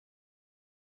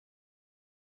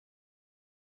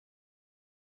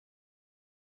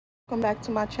Welcome back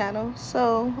to my channel.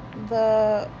 So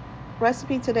the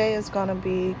recipe today is going to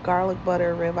be garlic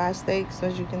butter ribeye steaks,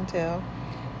 as you can tell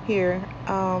here.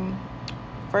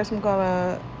 First I'm going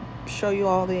to show you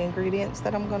all the ingredients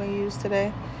that I'm going to use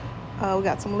today. We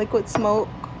got some liquid smoke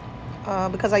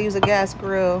because I use a gas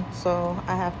grill, so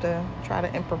I have to try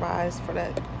to improvise for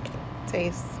that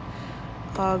taste.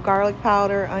 Garlic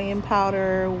powder, onion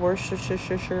powder,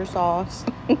 Worcestershire sauce,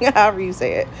 however you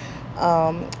say it.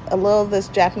 A little of this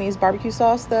Japanese barbecue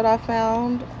sauce that I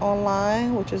found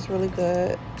online, which is really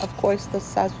good. Of course, the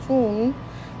sazon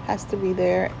has to be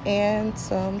there, and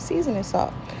some seasoning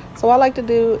salt. So what I like to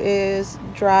do is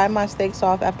dry my steaks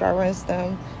off after I rinse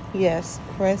them. Yes,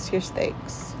 rinse your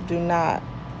steaks.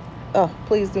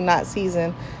 Please do not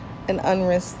season an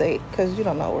unrinsed steak because you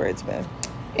don't know where it's been.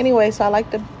 Anyway, so I like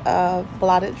to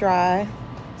blot it dry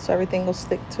so everything will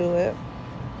stick to it.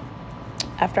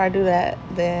 After I do that,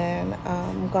 then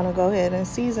I'm gonna go ahead and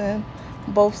season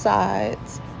both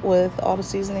sides with all the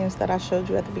seasonings that I showed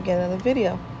you at the beginning of the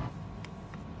video.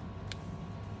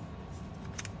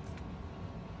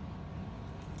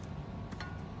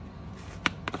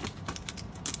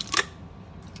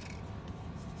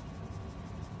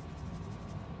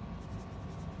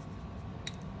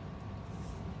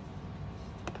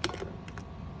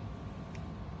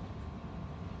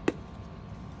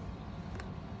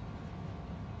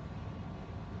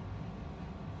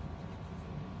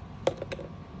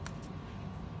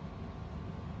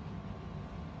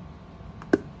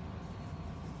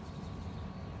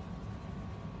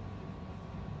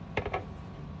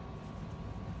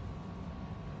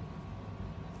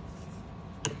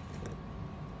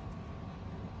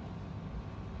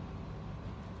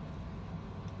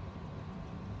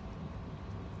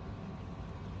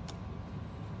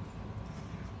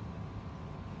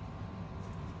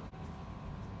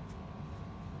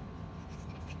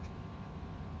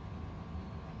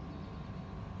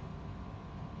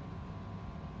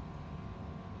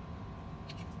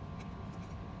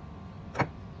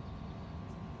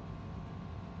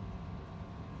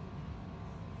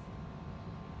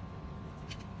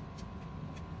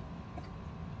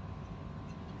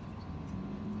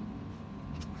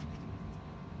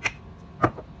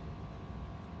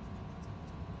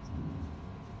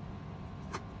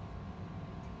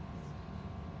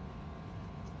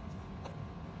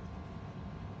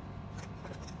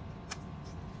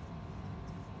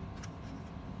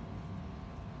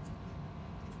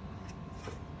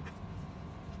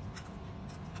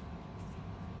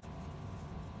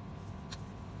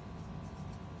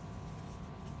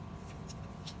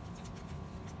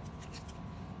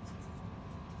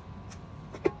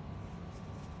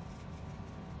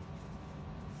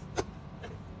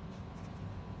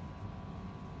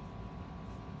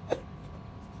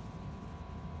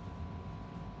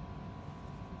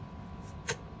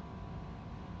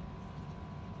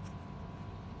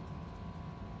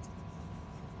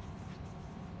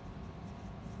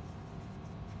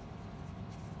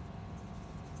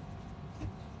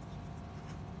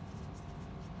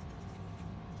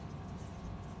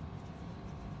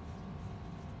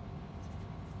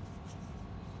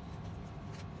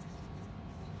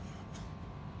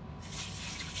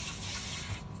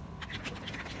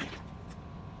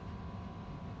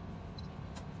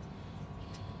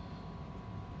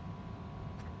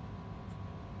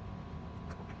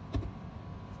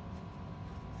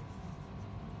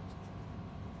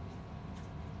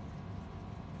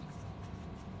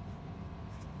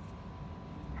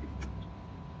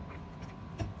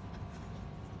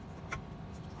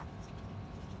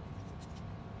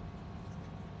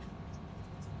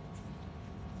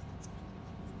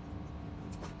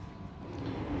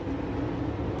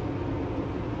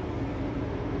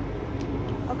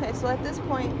 Okay, so at this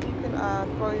point you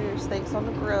can throw your steaks on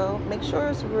the grill. Make sure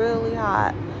it's really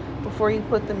hot before you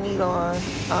put the meat on.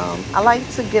 I like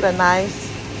to get a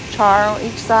nice char on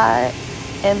each side,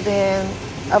 and then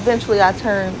eventually I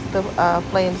turn the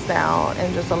flames down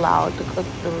and just allow it to cook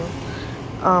through.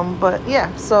 But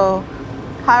yeah, so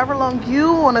however long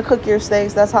you want to cook your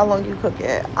steaks, that's how long you cook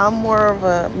it. I'm more of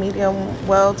a medium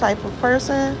well type of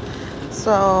person,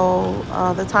 so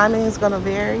the timing is going to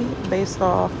vary based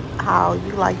off how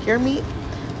you like your meat,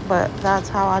 but that's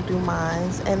how I do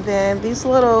mine. And then these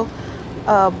little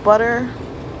butter,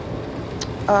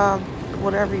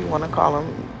 whatever you want to call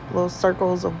them, little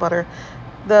circles of butter.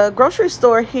 The grocery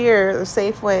store here, the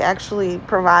Safeway, actually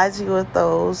provides you with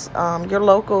those. Your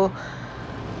local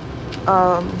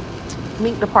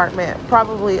meat department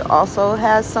probably also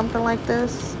has something like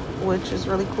this, which is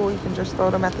really cool. You can just throw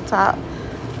them at the top.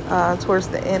 towards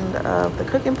the end of the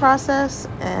cooking process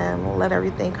and let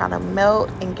everything kind of melt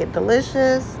and get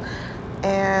delicious.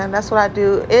 And that's what I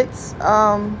do. It's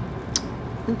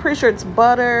I'm pretty sure it's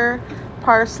butter,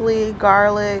 parsley,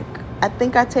 garlic. I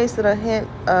think I tasted a hint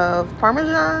of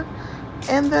Parmesan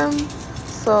in them.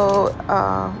 So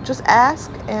just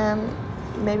ask, and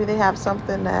maybe they have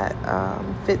something that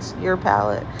fits your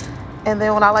palate. And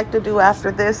then what I like to do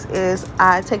after this is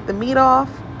I take the meat off,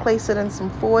 place it in some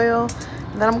foil,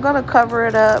 and then I'm gonna cover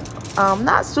it up,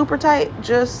 not super tight,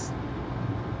 just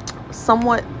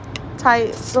somewhat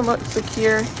tight, somewhat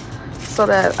secure, so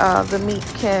that the meat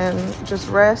can just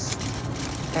rest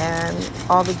and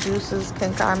all the juices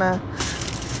can kind of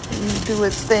do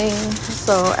its thing.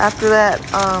 So after that,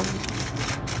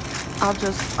 I'll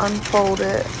just unfold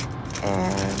it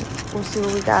and we'll see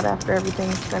what we got after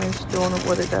everything's finished doing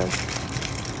what it does.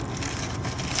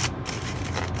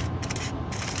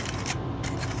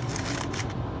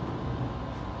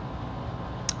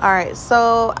 Alright,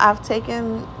 so I've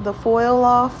taken the foil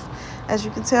off, as you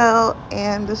can tell,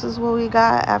 and this is what we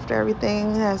got after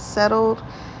everything has settled.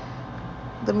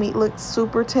 The meat looks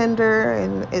super tender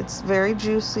and it's very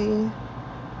juicy.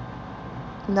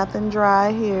 Nothing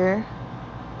dry here.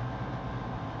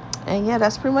 And yeah,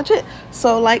 that's pretty much it.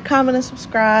 So like, comment, and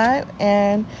subscribe,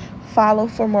 and follow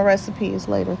for more recipes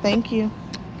later. Thank you.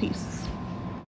 Peace.